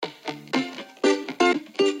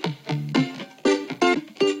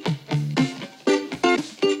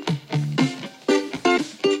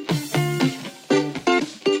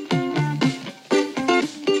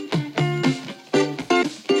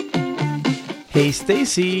Hey,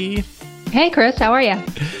 Stacy. Hey, Chris. How are you?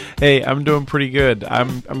 Hey, I'm doing pretty good.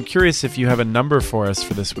 I'm curious if you have a number for us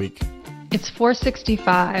for this week. It's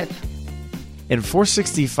 465. And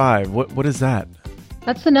 465, what is that?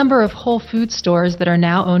 That's the number of Whole Food stores that are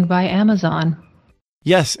now owned by Amazon.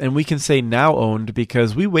 Yes, and we can say now owned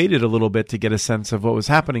because we waited a little bit to get a sense of what was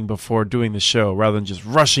happening before doing the show rather than just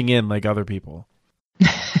rushing in like other people.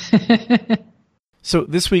 So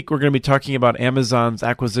this week we're going to be talking about Amazon's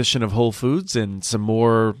acquisition of Whole Foods and some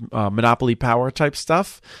more monopoly power type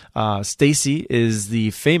stuff. Stacy is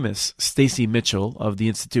the famous Stacy Mitchell of the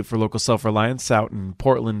Institute for Local Self-Reliance out in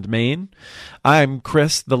Portland, Maine. I'm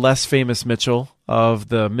Chris, the less famous Mitchell of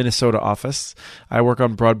the Minnesota office. I work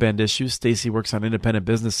on broadband issues. Stacy works on independent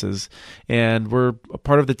businesses. And we're a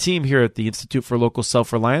part of the team here at the Institute for Local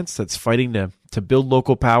Self-Reliance that's fighting to build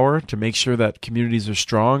local power, to make sure that communities are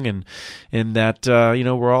strong and that,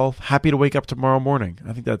 we're all happy to wake up tomorrow morning.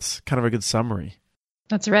 I think that's kind of a good summary.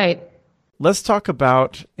 That's right. Let's talk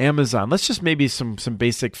about Amazon. Let's just maybe some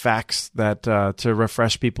basic facts that to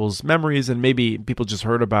refresh people's memories, and maybe people just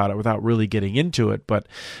heard about it without really getting into it. But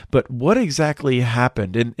what exactly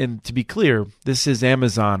happened? And to be clear, this is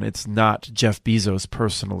Amazon. It's not Jeff Bezos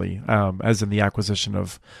personally, as in the acquisition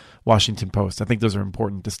of Washington Post. I think those are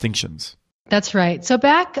important distinctions. That's right. So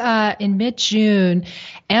back in mid-June,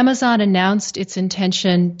 Amazon announced its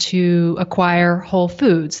intention to acquire Whole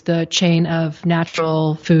Foods, the chain of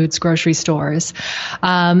natural foods grocery stores.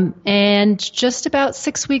 And just about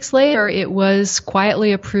 6 weeks later, it was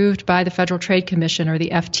quietly approved by the Federal Trade Commission, or the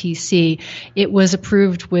FTC. It was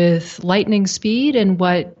approved with lightning speed and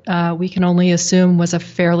what we can only assume was a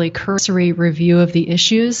fairly cursory review of the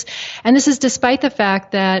issues. And this is despite the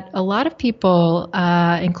fact that a lot of people,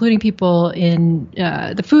 including people in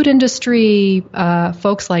the food industry,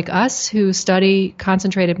 folks like us who study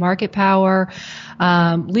concentrated market power,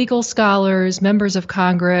 legal scholars, members of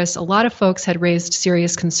Congress, a lot of folks had raised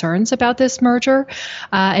serious concerns about this merger.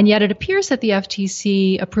 And yet it appears that the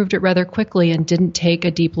FTC approved it rather quickly and didn't take a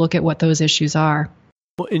deep look at what those issues are.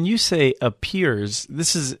 Well, and you say appears.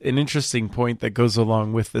 This is an interesting point that goes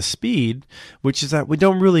along with the speed, which is that we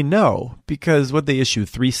don't really know because they issue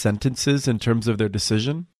 3 sentences in terms of their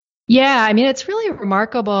decision. Yeah, I mean, it's really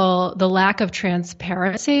remarkable, the lack of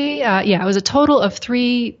transparency. It was a total of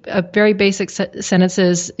 3 very basic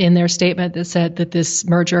sentences in their statement that said that this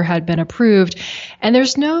merger had been approved. And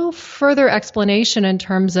there's no further explanation in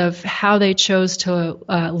terms of how they chose to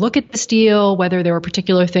look at this deal, whether there were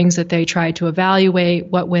particular things that they tried to evaluate,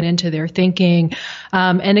 what went into their thinking.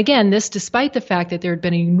 And again, this despite the fact that there had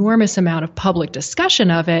been an enormous amount of public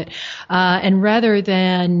discussion of it. And rather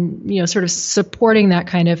than, sort of supporting that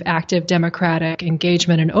kind of active democratic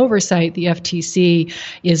engagement and oversight, the FTC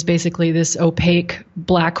is basically this opaque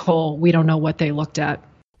black hole. We don't know what they looked at.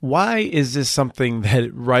 Why is this something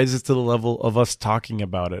that rises to the level of us talking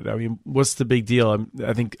about it? I mean, what's the big deal?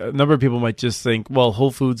 I think a number of people might just think, well,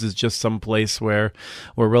 Whole Foods is just some place where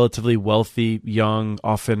relatively wealthy, young,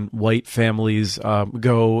 often white families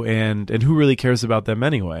go, and who really cares about them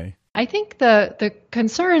anyway? I think the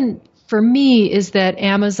concern for me is that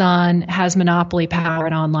Amazon has monopoly power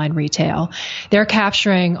in online retail. They're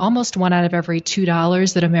capturing almost 1 out of every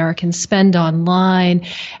 $2 that Americans spend online.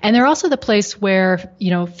 And they're also the place where,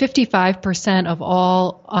 55% of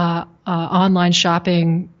all online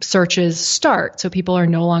shopping searches start. So people are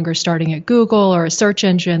no longer starting at Google or a search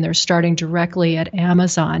engine. They're starting directly at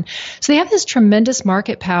Amazon. So they have this tremendous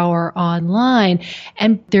market power online.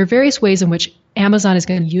 And there are various ways in which Amazon is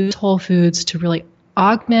going to use Whole Foods to really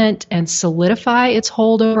augment and solidify its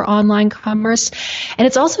hold over online commerce. And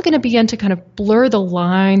it's also going to begin to kind of blur the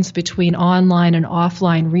lines between online and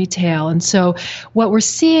offline retail. And so what we're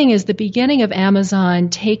seeing is the beginning of Amazon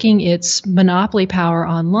taking its monopoly power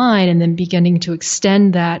online and then beginning to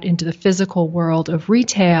extend that into the physical world of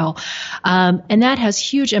retail. And that has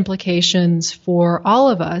huge implications for all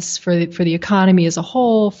of us, for the economy as a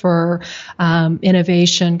whole, for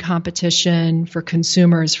innovation, competition, for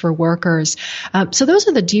consumers, for workers. So those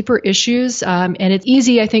are the deeper issues, and it's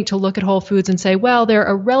easy, I think, to look at Whole Foods and say, well, they're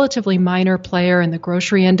a relatively minor player in the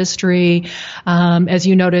grocery industry. As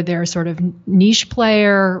you noted, they're a sort of niche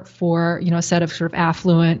player for, a set of sort of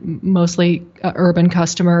affluent, mostly urban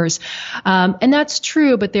customers. And that's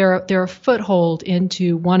true, but they're a foothold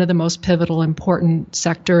into one of the most pivotal, important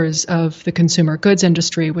sectors of the consumer goods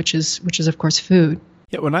industry, which is of course food.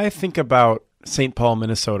 Yeah, when I think about St. Paul,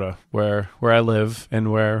 Minnesota, where I live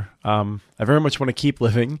and where I very much want to keep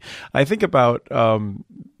living, I think about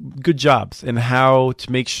good jobs and how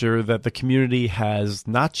to make sure that the community has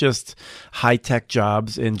not just high-tech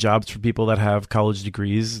jobs and jobs for people that have college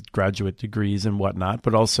degrees, graduate degrees and whatnot,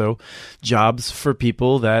 but also jobs for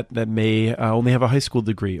people that may only have a high school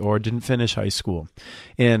degree or didn't finish high school.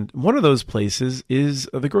 And one of those places is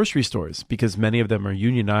the grocery stores, because many of them are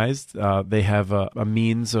unionized. They have a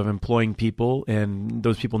means of employing people, and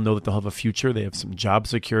those people know that they'll have a future. They have some job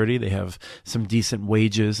security. They have some decent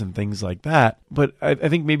wages and things like that. But I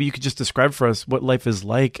think maybe you could just describe for us what life is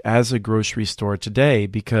like as a grocery store today,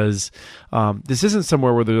 because this isn't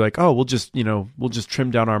somewhere where they're like, oh, we'll just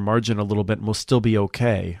trim down our margin a little bit and we'll still be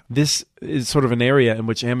okay. This is sort of an area in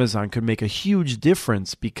which Amazon could make a huge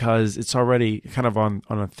difference because it's already kind of on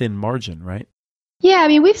a thin margin, right? Yeah, I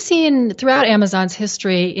mean, we've seen throughout Amazon's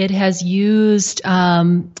history, it has used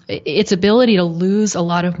its ability to lose a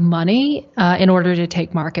lot of money in order to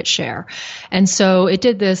take market share. And so it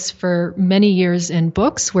did this for many years in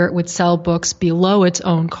books, where it would sell books below its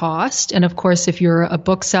own cost. And of course, if you're a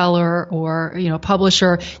bookseller or a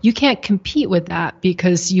publisher, you can't compete with that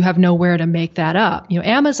because you have nowhere to make that up.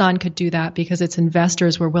 Amazon could do that because its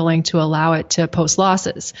investors were willing to allow it to post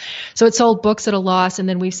losses. So it sold books at a loss, and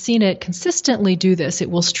then we've seen it consistently do this.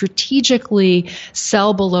 It will strategically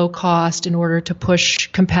sell below cost in order to push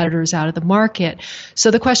competitors out of the market.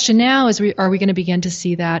 So the question now is, are we going to begin to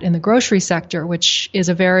see that in the grocery sector, which is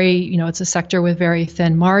a very, it's a sector with very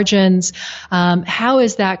thin margins. How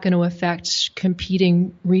is that going to affect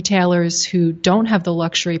competing retailers who don't have the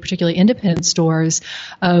luxury, particularly independent stores,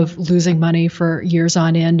 of losing money for years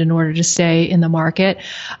on end in order to stay in the market?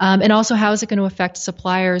 And also, how is it going to affect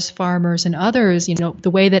suppliers, farmers, and others?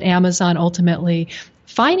 The way that Amazon ultimately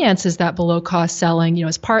finances that below cost selling,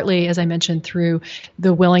 is partly, as I mentioned, through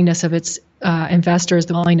the willingness of its investors,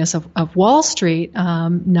 the willingness of Wall Street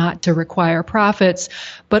not to require profits,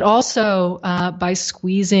 but also by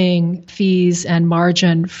squeezing fees and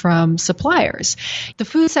margin from suppliers. The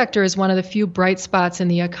food sector is one of the few bright spots in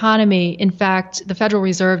the economy. In fact, the Federal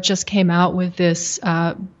Reserve just came out with this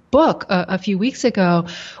book a few weeks ago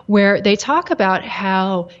where they talk about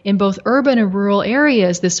how in both urban and rural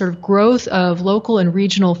areas, this sort of growth of local and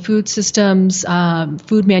regional food systems,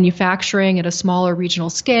 food manufacturing at a smaller regional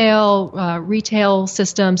scale, retail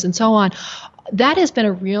systems, and so on, that has been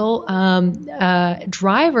a real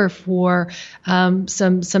driver for some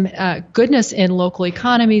goodness in local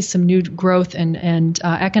economies, some new growth and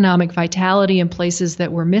economic vitality in places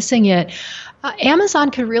that were missing it.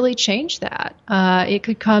 Amazon could really change that. It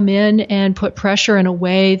could come in and put pressure in a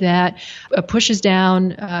way that pushes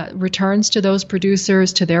down returns to those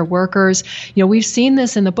producers, to their workers. We've seen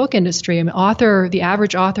this in the book industry. I mean, the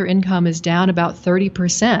average author income is down about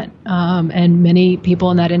 30%. And many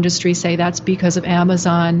people in that industry say that's because of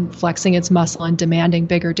Amazon flexing its muscle and demanding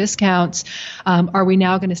bigger discounts. Are we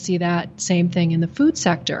now going to see that same thing in the food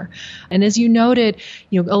sector? And as you noted,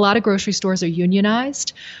 a lot of grocery stores are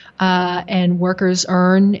unionized. And workers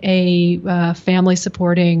earn a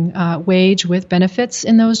family-supporting wage with benefits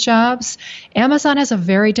in those jobs. Amazon has a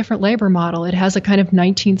very different labor model. It has a kind of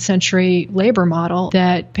 19th century labor model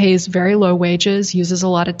that pays very low wages, uses a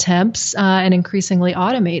lot of temps, and increasingly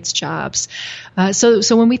automates jobs.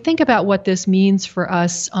 So when we think about what this means for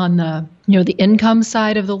us on the income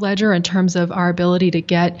side of the ledger in terms of our ability to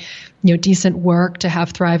get decent work, to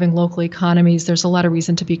have thriving local economies, there's a lot of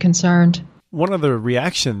reason to be concerned. One of the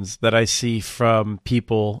reactions that I see from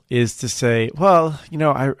people is to say, well,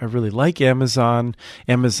 I really like Amazon.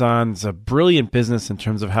 Amazon's a brilliant business in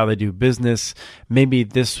terms of how they do business. Maybe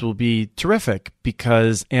this will be terrific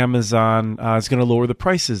because Amazon is going to lower the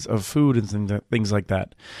prices of food and things like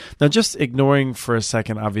that. Now, just ignoring for a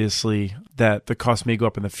second, obviously, that the cost may go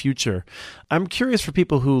up in the future, I'm curious for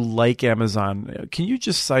people who like Amazon, can you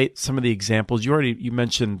just cite some of the examples? You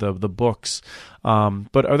mentioned the books,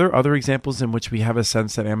 but are there other examples in which we have a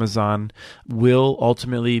sense that Amazon will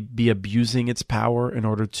ultimately be abusing its power in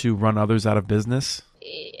order to run others out of business?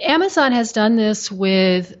 Amazon has done this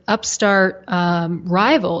with upstart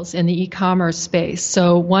rivals in the e-commerce space.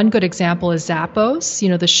 So one good example is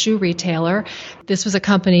Zappos, the shoe retailer. This was a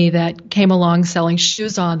company that came along selling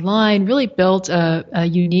shoes online, really built a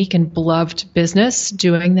unique and beloved business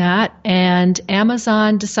doing that. And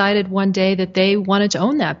Amazon decided one day that they wanted to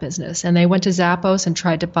own that business. And they went to Zappos and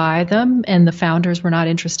tried to buy them, and the founders were not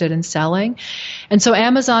interested in selling. And so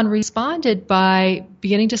Amazon responded by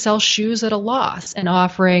beginning to sell shoes at a loss and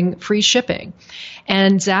offering free shipping.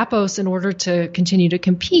 And Zappos, in order to continue to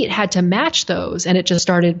compete, had to match those, and it just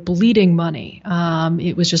started bleeding money.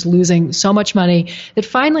 It was just losing so much money that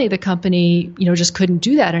finally the company, just couldn't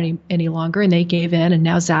do that any longer, and they gave in, and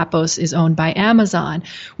now Zappos is owned by Amazon.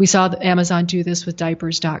 We saw Amazon do this with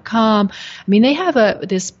diapers.com. I mean, they have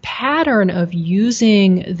this pattern of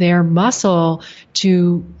using their muscle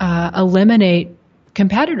to eliminate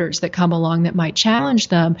competitors that come along that might challenge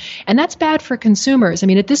them. And that's bad for consumers. I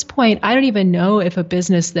mean, at this point, I don't even know if a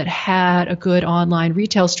business that had a good online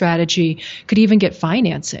retail strategy could even get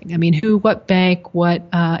financing. I mean, what bank, what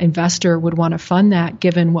investor would want to fund that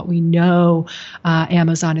given what we know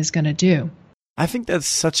Amazon is going to do? I think that's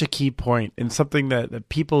such a key point, and something that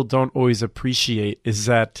people don't always appreciate is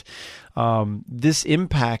that this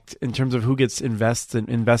impact in terms of who gets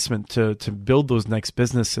investment to build those next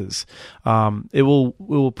businesses, it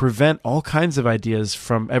will prevent all kinds of ideas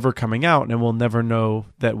from ever coming out, and we'll never know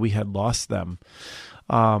that we had lost them.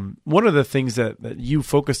 One of the things that you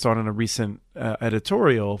focused on in a recent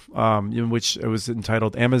editorial, in which it was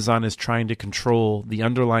entitled "Amazon is Trying to Control the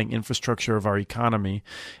Underlying Infrastructure of Our Economy,"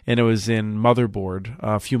 and it was in Motherboard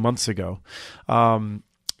a few months ago.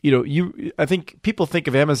 I think people think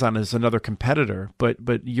of Amazon as another competitor, but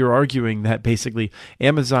you're arguing that basically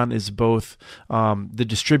Amazon is both the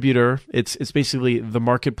distributor, it's basically the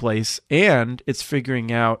marketplace, and it's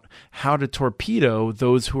figuring out how to torpedo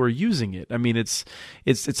those who are using it. I mean,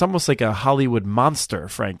 it's almost like a Hollywood monster,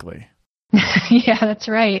 frankly. Yeah, that's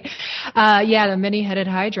right. The many-headed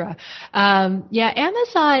Hydra.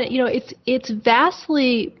 Amazon, it's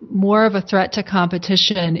vastly more of a threat to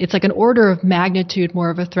competition. It's like an order of magnitude more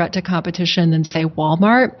of a threat to competition than, say,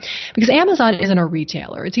 Walmart, because Amazon isn't a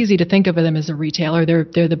retailer. It's easy to think of them as a retailer. They're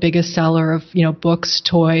the biggest seller of, books,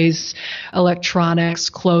 toys, electronics,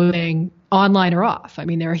 clothing, online or off. I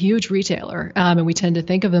mean, they're a huge retailer, and we tend to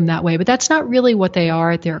think of them that way, but that's not really what they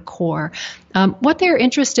are at their core. What they're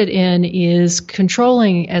interested in is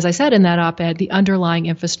controlling, as I said in that op-ed, the underlying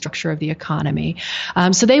infrastructure of the economy.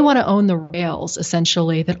 So they want to own the rails,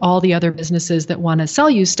 essentially, that all the other businesses that want to sell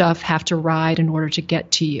you stuff have to ride in order to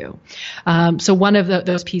get to you. So one of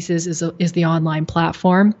those pieces is the online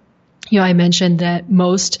platform. I mentioned that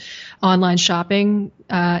most online shopping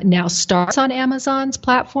now starts on Amazon's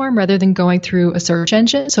platform rather than going through a search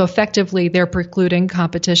engine. So effectively, they're precluding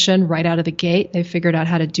competition right out of the gate. They figured out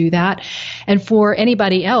how to do that. And for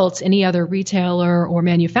anybody else, any other retailer or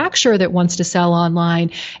manufacturer that wants to sell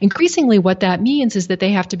online, increasingly what that means is that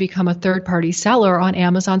they have to become a third-party seller on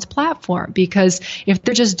Amazon's platform, because if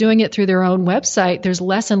they're just doing it through their own website, there's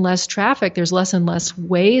less and less traffic. There's less and less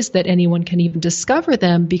ways that anyone can even discover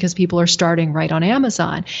them because people are starting right on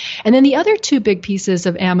Amazon. And then the other two big pieces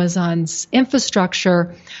of Amazon's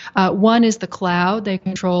infrastructure, one is the cloud. They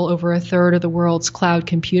control over a third of the world's cloud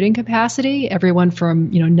computing capacity. Everyone from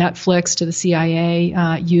Netflix to the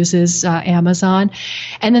CIA uses Amazon.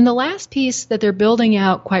 And then the last piece that they're building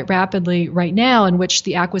out quite rapidly right now, in which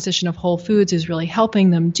the acquisition of Whole Foods is really helping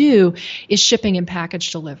them do, is shipping and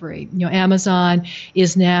package delivery. Amazon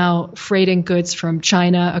is now freighting goods from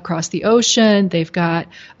China across the ocean. They've got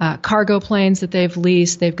cargo planes that they've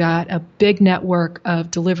leased. They've got a big network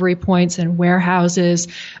of delivery points and warehouses.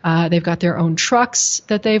 They've got their own trucks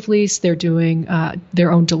that they've leased. They're doing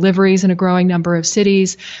their own deliveries in a growing number of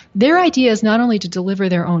cities. Their idea is not only to deliver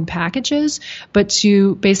their own packages, but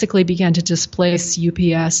to basically begin to displace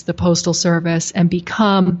UPS, the Postal Service, and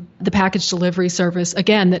become the package delivery service,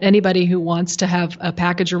 again, that anybody who wants to have a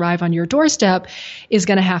package arrive on your doorstep is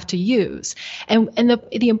going to have to use. And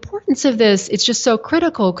the importance of this, it's just so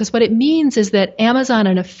critical, because what it means is that Amazon,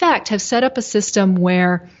 in effect, have set up a system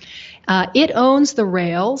where it owns the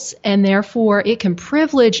rails, and therefore it can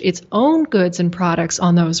privilege its own goods and products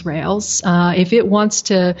on those rails. If it wants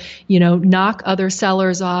to, knock other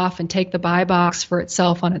sellers off and take the buy box for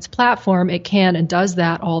itself on its platform, it can and does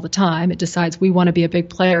that all the time. It decides we want to be a big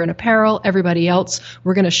player in apparel. Everybody else,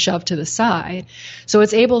 we're going to shove to the side. So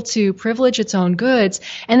it's able to privilege its own goods.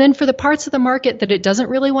 And then for the parts of the market that it doesn't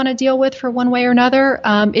really want to deal with for one way or another,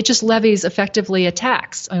 it just levies effectively a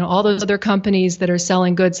tax. All those other companies that are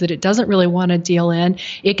selling goods that it doesn't really want to deal in,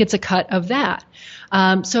 it gets a cut of that.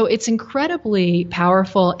 So it's incredibly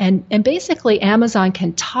powerful, and basically Amazon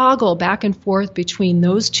can toggle back and forth between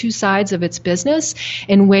those two sides of its business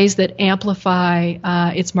in ways that amplify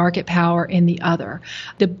its market power in the other.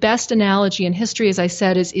 The best analogy in history, as I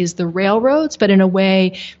said, is the railroads, but in a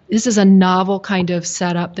way, this is a novel kind of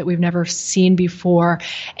setup that we've never seen before.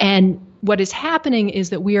 And what is happening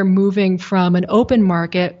is that we are moving from an open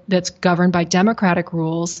market that's governed by democratic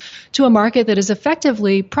rules to a market that is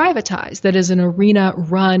effectively privatized, that is in a arena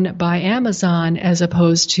run by Amazon as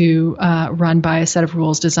opposed to run by a set of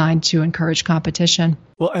rules designed to encourage competition.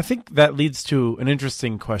 Well, I think that leads to an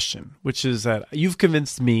interesting question, which is that you've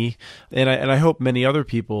convinced me, and I hope many other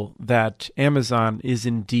people, that Amazon is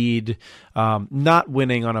indeed not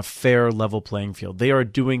winning on a fair, level playing field. They are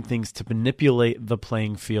doing things to manipulate the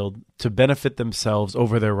playing field to benefit themselves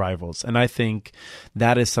over their rivals. And I think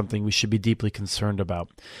that is something we should be deeply concerned about.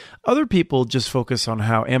 Other people just focus on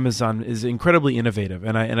how Amazon is incredibly innovative,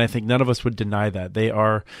 and I think none of us would deny that. They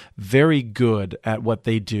are very good at what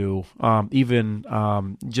they do, even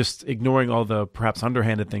just ignoring all the perhaps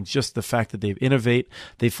underhanded things, just the fact that they innovate,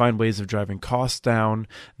 they find ways of driving costs down,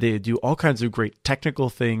 they do all kinds of great technical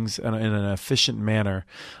things in an efficient manner.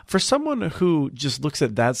 For someone who just looks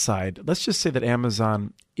at that side, let's just say that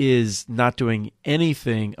Amazon is not doing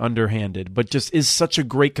anything underhanded, but just is such a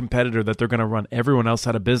great competitor that they're going to run everyone else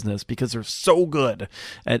out of business because they're so good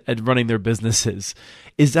at running their businesses.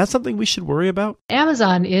 Is that something we should worry about?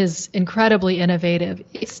 Amazon is incredibly innovative.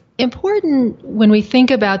 It's important when we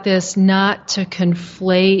think about this not to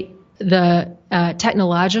conflate the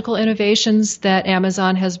technological innovations that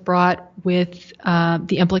Amazon has brought with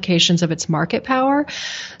the implications of its market power.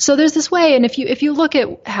 So there's this way, and if you look at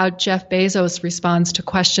how Jeff Bezos responds to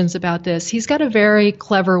questions about this, he's got a very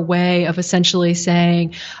clever way of essentially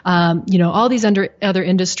saying, all these other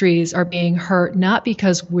industries are being hurt not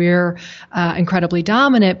because we're incredibly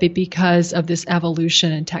dominant, but because of this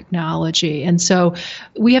evolution in technology. And so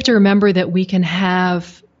we have to remember that we can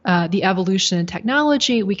have the evolution in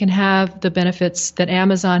technology, we can have the benefits that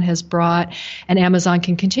Amazon has brought, and Amazon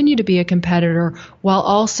can continue to be a competitor while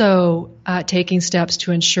also taking steps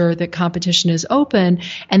to ensure that competition is open.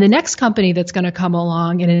 And the next company that's going to come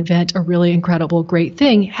along and invent a really incredible, great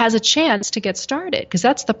thing has a chance to get started, because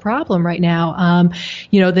that's the problem right now.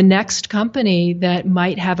 The next company that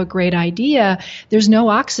might have a great idea, there's no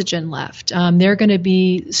oxygen left. They're going to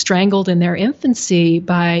be strangled in their infancy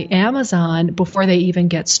by Amazon before they even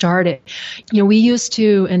get started. We used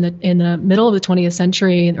to, in the middle of the 20th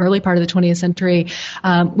century, in the early part of the 20th century,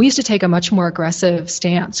 we used to take a much more aggressive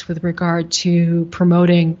stance with regard to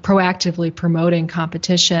proactively promoting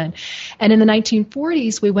competition. And in the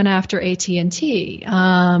 1940s, we went after AT&T,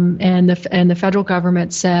 and the federal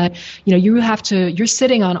government said, you're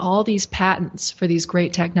sitting on all these patents for these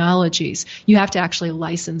great technologies. You have to actually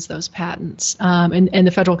license those patents. And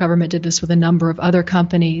the federal government did this with a number of other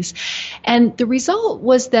companies. And the result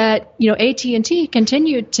was that, AT&T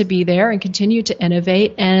continued to be there and continued to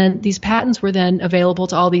innovate, and these patents were then available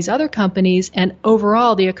to all these other companies, and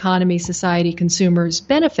overall the economy, society, consumers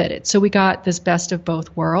benefited. So we got this best of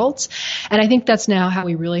both worlds. And I think that's now how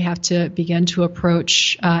we really have to begin to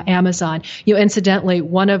approach Amazon. Incidentally,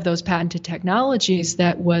 one of those patented technologies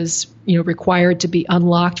that was required to be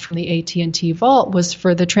unlocked from the AT&T vault was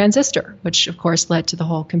for the transistor, which of course led to the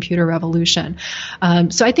whole computer revolution.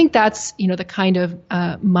 So I think that's the kind of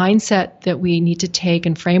mindset that we need to take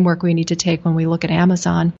and framework we need to take when we look at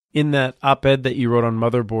Amazon. In that op-ed that you wrote on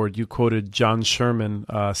Motherboard, you quoted John Sherman,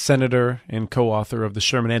 senator and co-author of the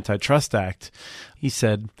Sherman Antitrust Act. He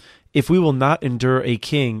said, "If we will not endure a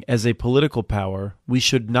king as a political power, we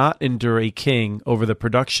should not endure a king over the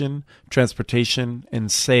production, transportation,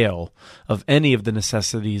 and sale of any of the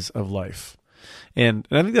necessities of life." And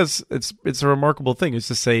I think it's a remarkable thing. Is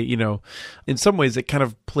to say, in some ways it kind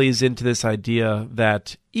of plays into this idea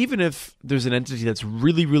that even if there's an entity that's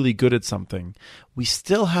really, really good at something, we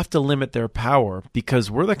still have to limit their power,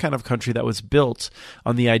 because we're the kind of country that was built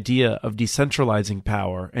on the idea of decentralizing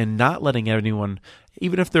power and not letting anyone,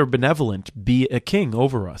 even if they're benevolent, be a king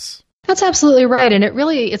over us. That's absolutely right. And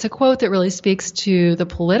it's a quote that really speaks to the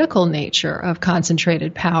political nature of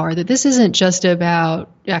concentrated power, that this isn't just about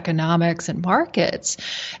economics and markets.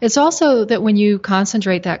 It's also that when you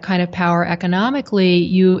concentrate that kind of power economically,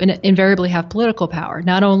 you invariably have political power,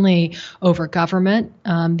 not only over government,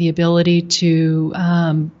 the ability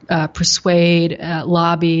to persuade,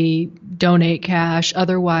 lobby, donate cash,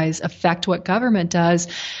 otherwise affect what government does.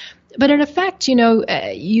 But in effect,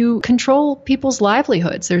 you control people's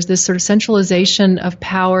livelihoods. There's this sort of centralization of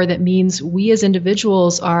power that means we as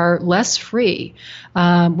individuals are less free.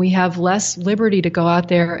 We have less liberty to go out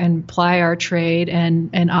there and ply our trade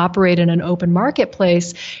and operate in an open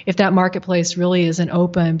marketplace if that marketplace really isn't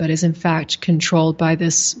open, but is in fact controlled by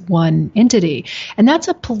this one entity. And that's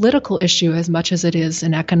a political issue as much as it is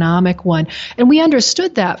an economic one. And we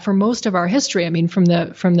understood that for most of our history. I mean, from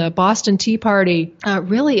the Boston Tea Party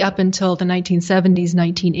really up until the 1970s,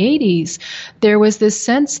 1980s, there was this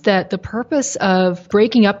sense that the purpose of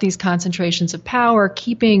breaking up these concentrations of power,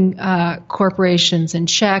 keeping corporations in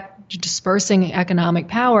check, dispersing economic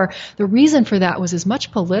power, the reason for that was as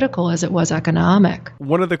much political as it was economic.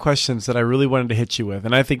 One of the questions that I really wanted to hit you with,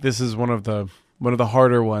 and I think this is one of the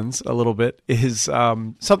harder ones a little bit, is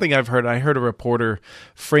something I've heard. I heard a reporter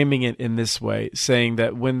framing it in this way, saying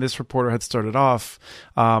that when this reporter had started off,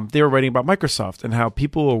 they were writing about Microsoft and how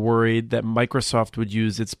people were worried that Microsoft would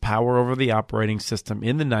use its power over the operating system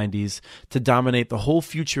in the 90s to dominate the whole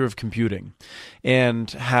future of computing,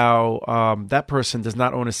 and how that person does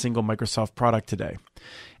not own a single Microsoft product today.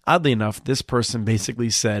 Oddly enough, this person basically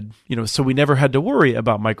said, so we never had to worry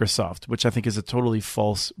about Microsoft, which I think is a totally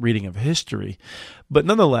false reading of history. But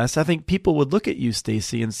nonetheless, I think people would look at you,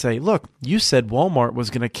 Stacey, and say, look, you said Walmart was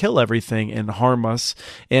going to kill everything and harm us,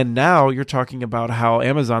 and now you're talking about how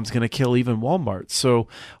Amazon's going to kill even Walmart. So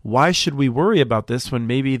why should we worry about this when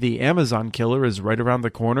maybe the Amazon killer is right around the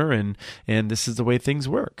corner and this is the way things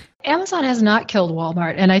work? Amazon has not killed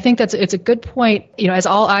Walmart, and I think it's a good point. As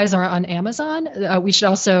all eyes are on Amazon, we should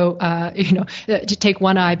also, to take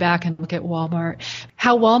one eye back and look at Walmart.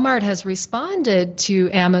 How Walmart has responded to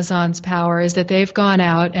Amazon's power is that they've gone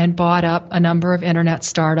out and bought up a number of internet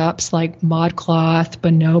startups like ModCloth,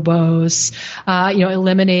 Bonobos,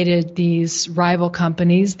 eliminated these rival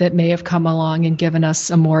companies that may have come along and given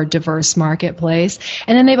us a more diverse marketplace.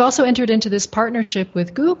 And then they've also entered into this partnership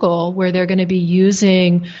with Google, where they're going to be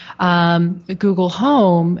using Google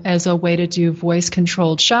Home as a way to do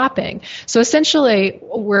voice-controlled shopping. So essentially,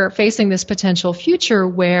 we're facing this potential future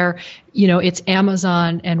where it's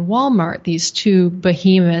Amazon and Walmart, these two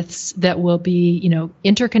behemoths that will be,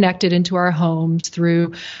 interconnected into our homes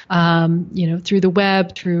through the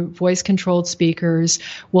web, through voice-controlled speakers.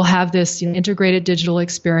 We'll have this, integrated digital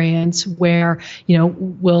experience where,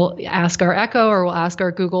 we'll ask our Echo or we'll ask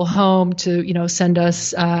our Google Home to, send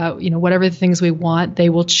us, whatever the things we want. They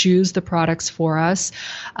will choose the products for us.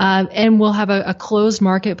 And we'll have a closed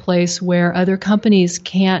marketplace where other companies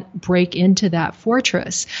can't break into that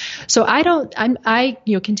fortress. So I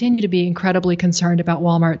continue to be incredibly concerned about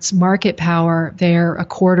Walmart's market power. They're a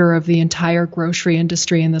quarter of the entire grocery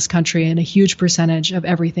industry in this country and a huge percentage of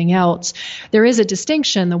everything else. There is a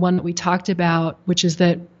distinction, the one that we talked about, which is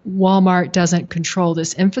that Walmart doesn't control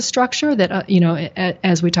this infrastructure that,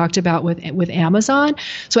 as we talked about with Amazon.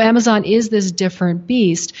 So Amazon is this different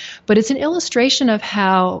beast, but it's an illustration of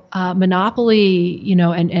how monopoly,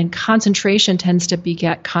 and concentration tends to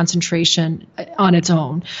beget concentration on its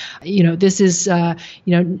own. This is,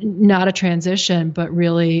 not a transition, but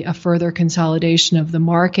really a further consolidation of the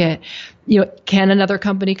market. Can another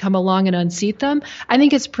company come along and unseat them? I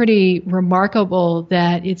think it's pretty remarkable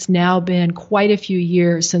that it's now been quite a few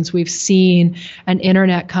years since we've seen an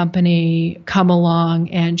internet company come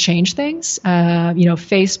along and change things.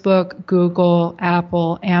 Facebook, Google,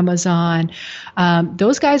 Apple, Amazon,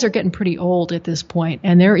 those guys are getting pretty old at this point,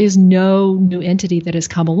 and there is no new entity that has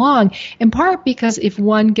come along, in part because if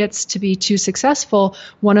one gets to be too successful,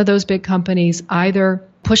 one of those big companies either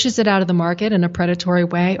pushes it out of the market in a predatory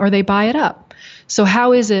way, or they buy it up. So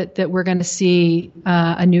how is it that we're going to see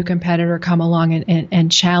a new competitor come along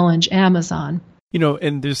and challenge Amazon?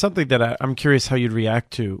 And there's something that I'm curious how you'd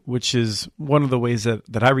react to, which is one of the ways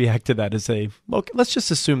that I react to that is let's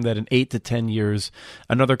just assume that in 8 to 10 years,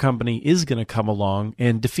 another company is going to come along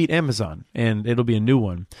and defeat Amazon, and it'll be a new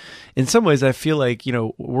one. In some ways, I feel like,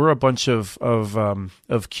 we're a bunch of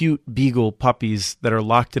cute beagle puppies that are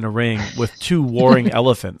locked in a ring with two warring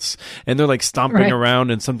elephants, and they're like stomping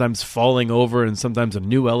around and sometimes falling over, and sometimes a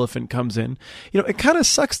new elephant comes in. It kind of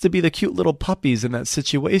sucks to be the cute little puppies in that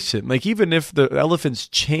situation. Like, even if the elephants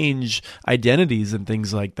change identities and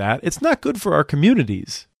things like that, it's not good for our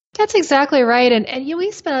communities. That's exactly right. And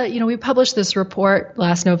we published this report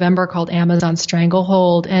last November called Amazon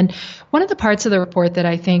Stranglehold. And one of the parts of the report that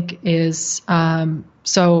I think is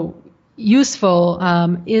so useful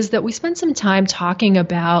is that we spend some time talking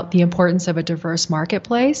about the importance of a diverse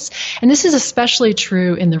marketplace. And this is especially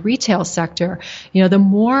true in the retail sector. The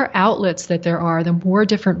more outlets that there are, the more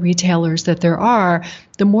different retailers that there are,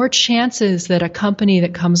 the more chances that a company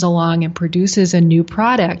that comes along and produces a new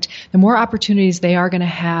product, the more opportunities they are going to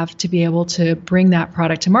have to be able to bring that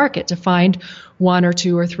product to market, to find one or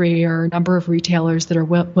two or three or a number of retailers that are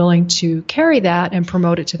willing to carry that and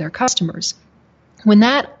promote it to their customers. When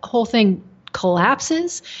that whole thing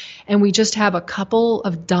collapses and we just have a couple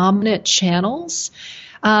of dominant channels,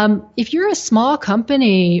 If you're a small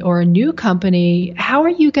company or a new company, how are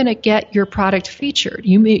you going to get your product featured?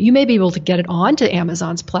 You may be able to get it onto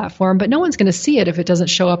Amazon's platform, but no one's going to see it if it doesn't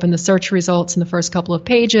show up in the search results in the first couple of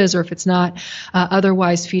pages, or if it's not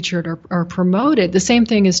otherwise featured or promoted. The same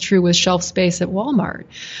thing is true with shelf space at Walmart.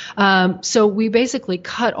 So we basically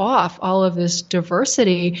cut off all of this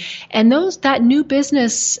diversity, and that new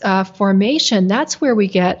business formation, that's where we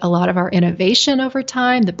get a lot of our innovation over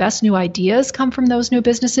time. The best new ideas come from those new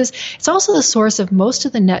businesses. It's also the source of most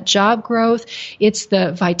of the net job growth. It's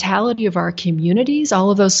the vitality of our communities,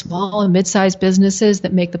 all of those small and mid-sized businesses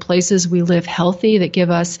that make the places we live healthy, that give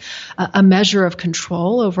us a measure of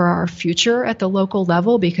control over our future at the local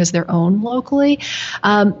level because they're owned locally.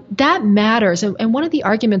 That matters. And one of the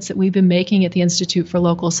arguments that we've been making at the Institute for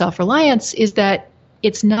Local Self-Reliance is that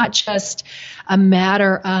it's not just a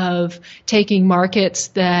matter of taking markets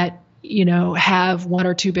that have one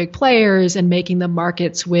or two big players and making them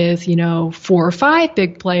markets with, 4 or 5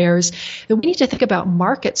 big players. That we need to think about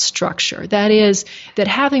market structure. That is, that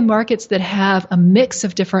having markets that have a mix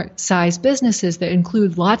of different size businesses that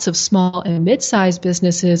include lots of small and mid-sized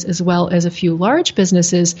businesses as well as a few large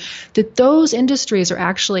businesses, that those industries are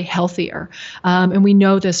actually healthier. And we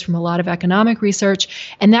know this from a lot of economic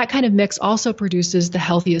research. And that kind of mix also produces the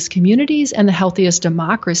healthiest communities and the healthiest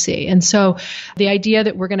democracy. And so the idea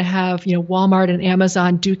that we're going to have Walmart and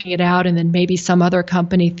Amazon duking it out, and then maybe some other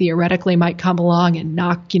company theoretically might come along and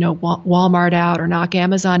knock, Walmart out or knock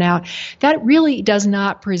Amazon out. That really does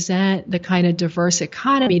not present the kind of diverse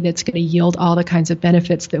economy that's going to yield all the kinds of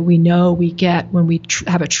benefits that we know we get when we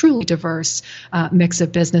have a truly diverse mix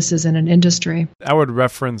of businesses in an industry. I would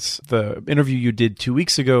reference the interview you did 2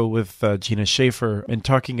 weeks ago with Gina Schaefer and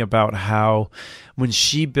talking about how when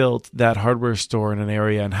she built that hardware store in an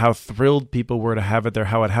area and how thrilled people were to have it there,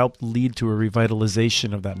 how it helped lead to a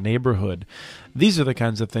revitalization of that neighborhood. These are the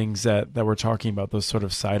kinds of things that we're talking about, those sort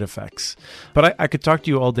of side effects. But I could talk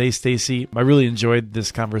to you all day, Stacy. I really enjoyed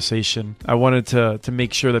this conversation. I wanted to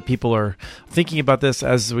make sure that people are thinking about this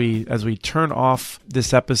as we turn off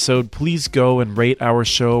this episode. Please go and rate our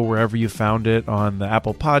show wherever you found it, on the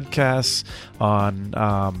Apple Podcasts,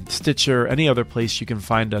 on Stitcher, any other place you can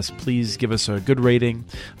find us. Please give us a good rating.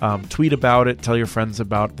 Tweet about it. Tell your friends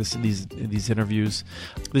about these interviews.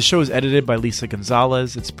 The show is edited by Lisa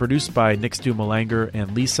Gonzalez. It's produced by Nick Stu-Malanger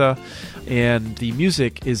and Lisa. And the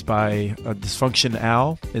music is by Dysfunction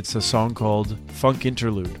Al. It's a song called Funk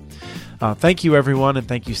Interlude. Thank you, everyone, and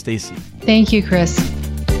thank you, Stacy. Thank you, Chris.